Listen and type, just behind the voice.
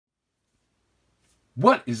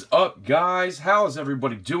What is up, guys? How is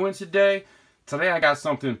everybody doing today? Today I got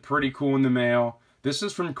something pretty cool in the mail. This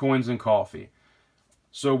is from Coins and Coffee.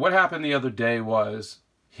 So what happened the other day was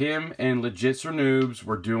him and Legit Sirnoobs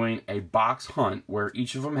were doing a box hunt where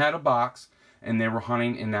each of them had a box and they were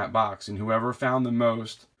hunting in that box. And whoever found the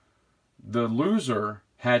most, the loser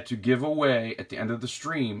had to give away at the end of the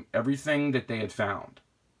stream everything that they had found.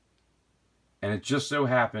 And it just so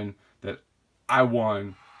happened that I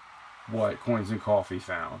won what Coins and Coffee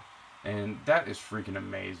found, and that is freaking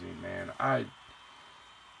amazing, man. I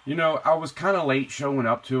was kind of late showing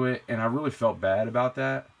up to it, and I really felt bad about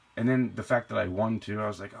that. And then the fact that I won too, I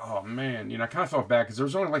was like, oh man, I kind of felt bad because there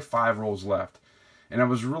was only like 5 rolls left, and I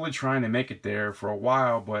was really trying to make it there for a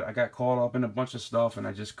while, but I got caught up in a bunch of stuff and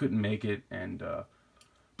I just couldn't make it. And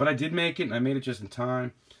but I did make it, and I made it just in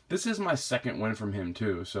time. This is my second win from him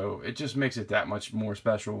too, so it just makes it that much more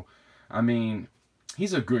special. I mean,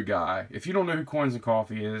 he's a good guy. If you don't know who Coins and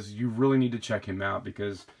Coffee is, you really need to check him out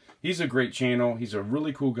because he's a great channel. He's a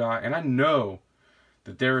really cool guy, and I know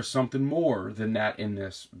that there is something more than that in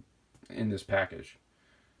this package,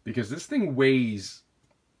 because this thing weighs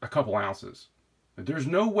a couple ounces. There's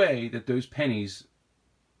no way that those pennies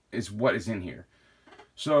is what is in here.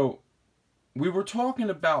 So we were talking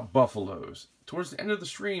about buffaloes. Towards the end of the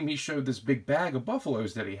stream, he showed this big bag of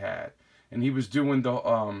buffaloes that he had, and he was doing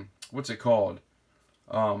the what's it called?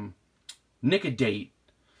 Nick-a-date.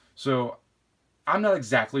 So I'm not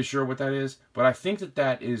exactly sure what that is, but I think that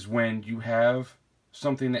that is when you have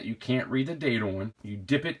something that you can't read the date on, you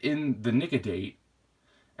dip it in the nick-a-date,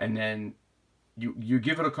 and then you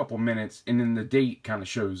give it a couple minutes, and then the date kind of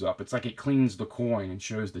shows up. It's like it cleans the coin and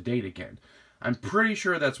shows the date again. I'm pretty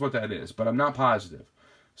sure that's what that is, but I'm not positive.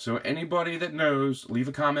 So anybody that knows, leave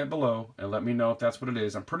a comment below and let me know if that's what it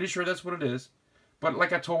is. I'm pretty sure that's what it is. But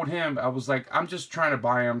like I told him, I was like, I'm just trying to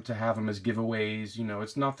buy them to have them as giveaways.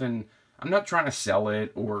 It's nothing. I'm not trying to sell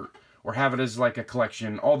it or have it as like a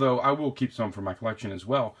collection. Although I will keep some for my collection as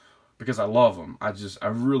well because I love them. I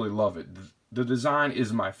really love it. The design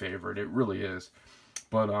is my favorite. It really is.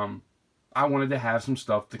 But I wanted to have some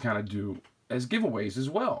stuff to kind of do as giveaways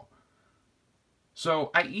as well.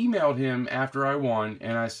 So I emailed him after I won,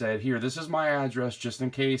 and I said, here, this is my address just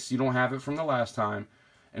in case you don't have it from the last time.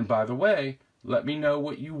 And by the way, let me know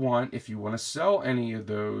what you want. If you want to sell any of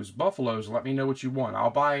those buffaloes, let me know what you want. I'll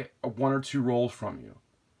buy 1 or 2 rolls from you.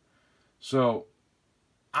 So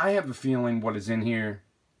I have a feeling what is in here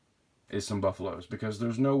is some buffaloes, because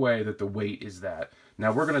there's no way that the weight is that.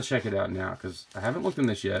 Now we're going to check it out now because I haven't looked in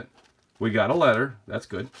this yet. We got a letter. That's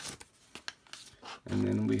good. And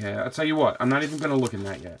then we have, I'll tell you what, I'm not even going to look in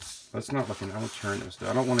that yet. Let's not look in. I'll turn this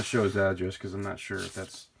though. I don't want to show his address because I'm not sure if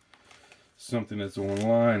that's something that's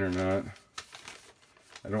online or not.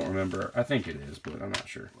 I don't remember. I think it is, but I'm not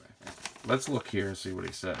sure. Let's look here and see what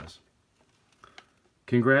he says.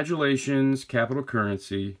 Congratulations, Capital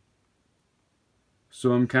Currency.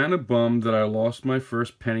 So I'm kind of bummed that I lost my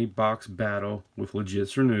first penny box battle with Legit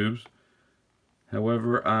Sirnoobs.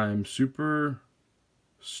 However, I'm super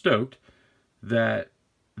stoked that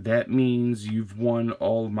means you've won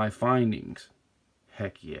all of my findings.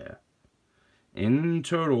 Heck yeah. In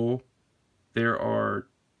total, there are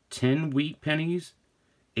 10 wheat pennies,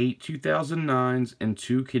 8 2009s, and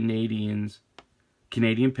 2 Canadian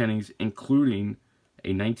pennies, including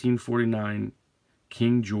a 1949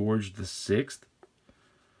 King George VI.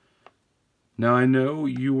 Now, I know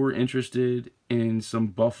you were interested in some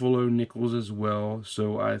buffalo nickels as well,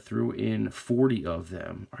 so I threw in 40 of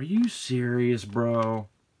them. Are you serious, bro?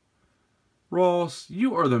 Ross,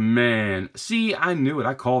 you are the man. See, I knew it.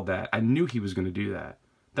 I called that. I knew he was going to do that.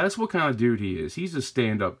 That's what kind of dude he is. He's a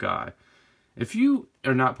stand-up guy. If you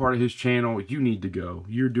are not part of his channel, you need to go.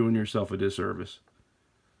 You're doing yourself a disservice.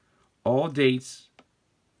 All dates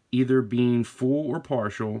either being full or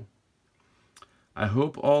partial. I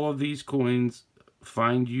hope all of these coins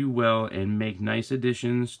find you well and make nice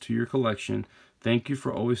additions to your collection. Thank you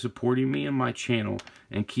for always supporting me and my channel,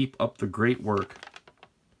 and keep up the great work.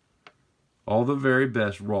 All the very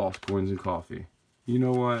best, Ross, Coins and Coffee. You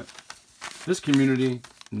know what? This community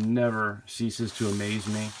never ceases to amaze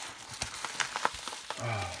me.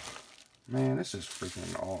 Oh, man, this is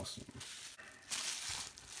freaking awesome.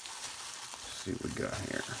 Let's see what we got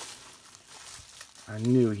here. I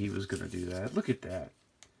knew he was going to do that. Look at that.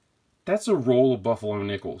 That's a roll of buffalo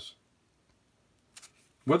nickels.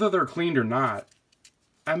 Whether they're cleaned or not,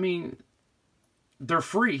 I mean, they're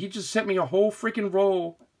free. He just sent me a whole freaking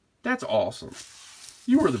roll. That's awesome.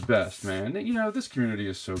 You are the best, man. This community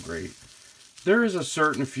is so great. There is a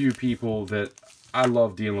certain few people that I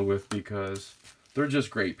love dealing with because they're just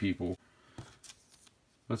great people.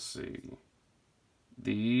 Let's see.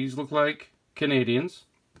 These look like Canadians.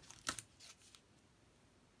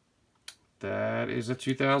 That is a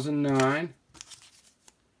 2009.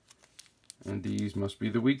 And these must be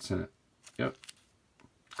the wheat cent. Yep.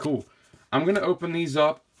 Cool. I'm going to open these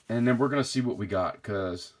up and then we're going to see what we got,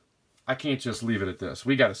 because I can't just leave it at this.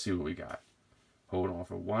 We got to see what we got. Hold on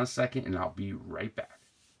for 1 second and I'll be right back.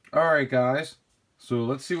 Alright guys, so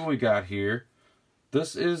let's see what we got here.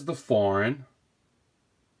 This is the foreign.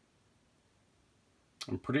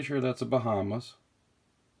 I'm pretty sure that's a Bahamas.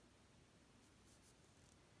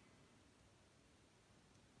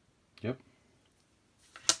 Yep.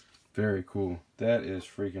 Very cool. That is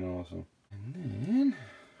freaking awesome. And then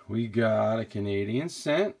we got a Canadian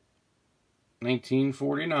cent.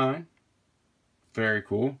 1949. Very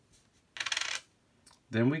cool.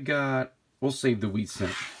 Then we got, we'll save the wheat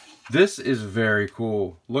cent. This is very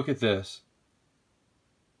cool. Look at this.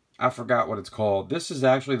 I forgot what it's called. This is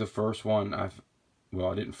actually the first one I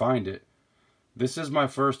didn't find it. This is my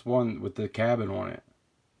first one with the cabin on it.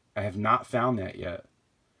 I have not found that yet.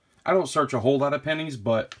 I don't search a whole lot of pennies,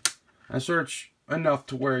 but I search enough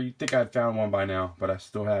to where you'd think I'd found one by now, but I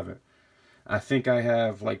still haven't. I think I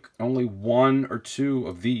have like only 1 or 2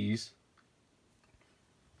 of these.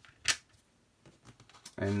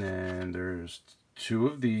 And then there's 2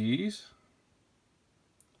 of these.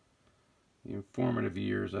 The informative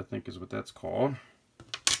years, I think, is what that's called.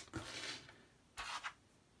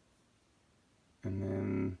 And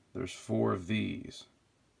then there's 4 of these.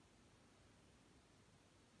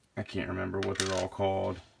 I can't remember what they're all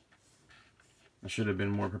called. I should have been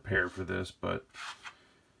more prepared for this, but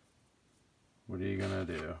what are you gonna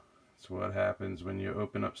do? That's what happens when you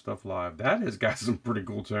open up stuff live. That has got some pretty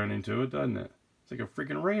cool turning to it, doesn't it? It's like a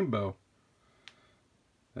freaking rainbow.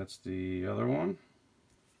 That's the other one.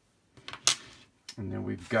 And then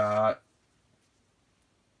we've got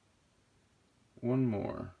one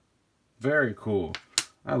more. Very cool.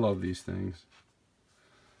 I love these things.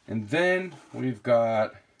 And then we've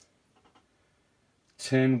got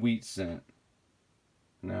 10 wheat cent.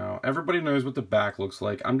 Now, everybody knows what the back looks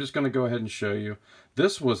like. I'm just going to go ahead and show you.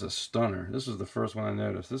 This was a stunner. This is the first one I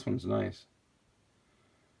noticed. This one's nice.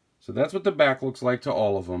 So that's what the back looks like to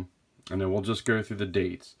all of them. And then we'll just go through the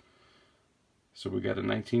dates. So we got a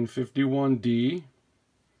 1951D.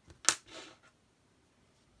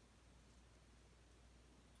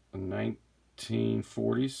 A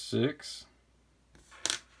 1946.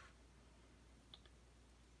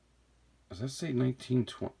 Does that say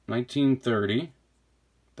 1930?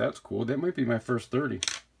 That's cool. That might be my first 30.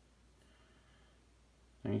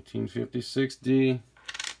 1956D.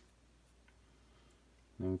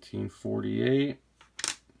 1948.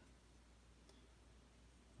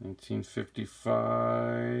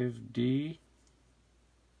 1955D.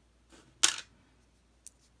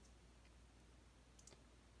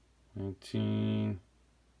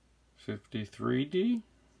 1953D.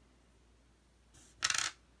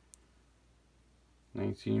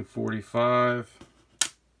 1945.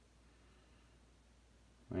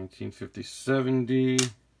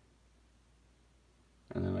 1957D.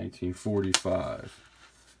 And then 1945.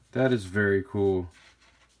 That is very cool.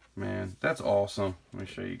 Man, that's awesome. Let me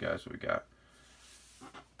show you guys what we got.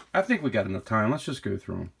 I think we got enough time. Let's just go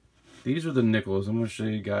through them. These are the nickels. I'm going to show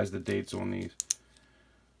you guys the dates on these.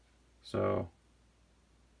 So,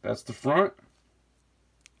 that's the front.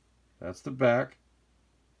 That's the back.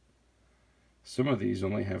 Some of these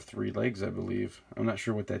only have 3 legs, I believe. I'm not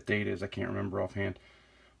sure what that date is. I can't remember offhand.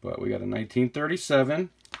 But we got a 1937.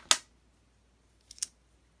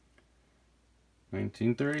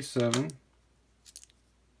 1937.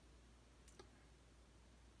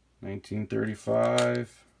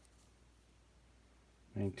 1935.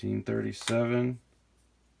 1937.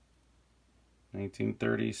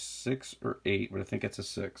 1936 or 8, but I think it's a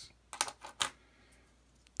 6.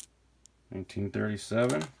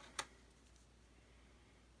 1937.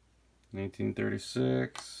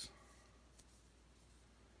 1936.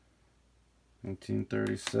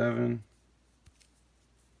 1937.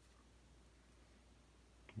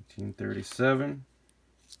 1937.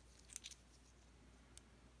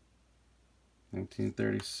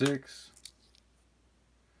 1936.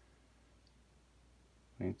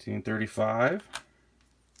 1935.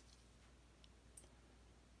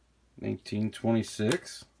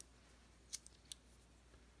 1926.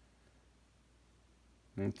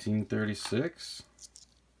 1936.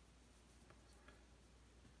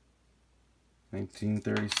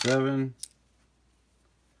 1937.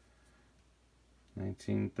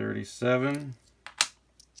 1937.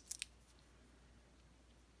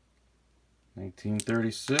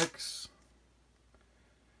 1936.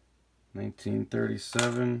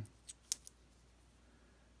 1937.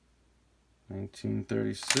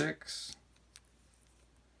 1936,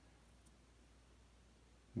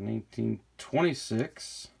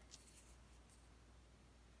 1926,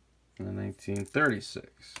 and then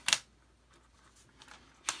 1936.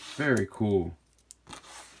 Very cool.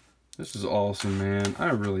 This is awesome, man. I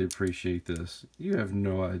really appreciate this. You have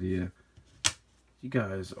no idea. You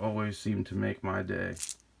guys always seem to make my day.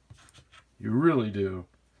 You really do.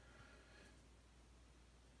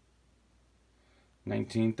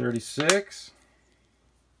 1936,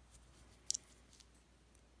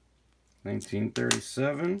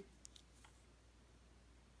 1937,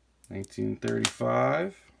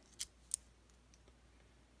 1935,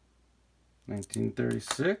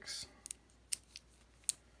 1936,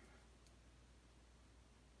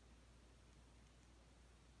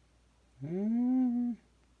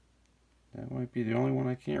 that might be the only one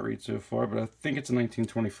I can't read so far, but I think it's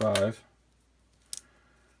 1925.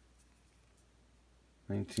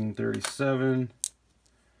 1937,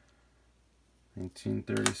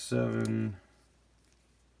 1937,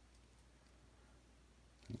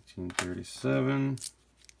 1937,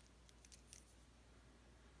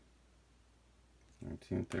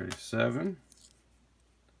 1937,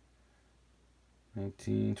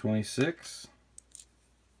 1926,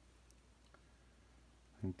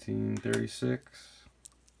 1936,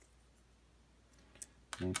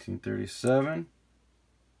 1937,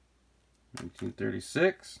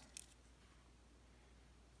 1936,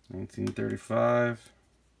 1935,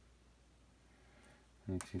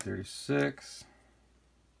 1936,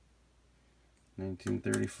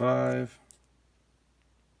 1935,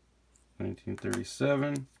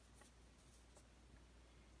 1937,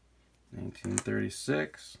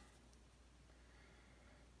 1936,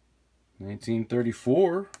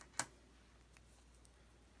 1934,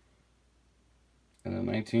 and then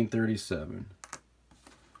 1937.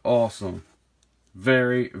 Awesome.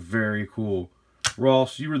 Very, very cool.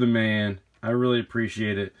 Ross, you were the man. I really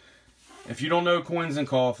appreciate it. If you don't know Coins and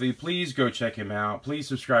Coffee, please go check him out. Please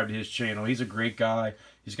subscribe to his channel. He's a great guy.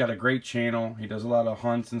 He's got a great channel. He does a lot of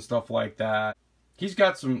hunts and stuff like that. He's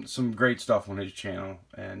got some great stuff on his channel.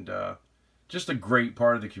 And just a great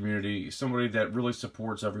part of the community. Somebody that really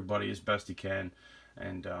supports everybody as best he can.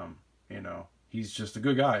 And, you know, he's just a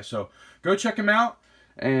good guy. So go check him out.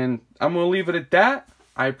 And I'm going to leave it at that.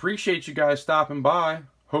 I appreciate you guys stopping by.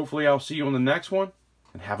 Hopefully I'll see you on the next one,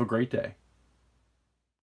 and have a great day.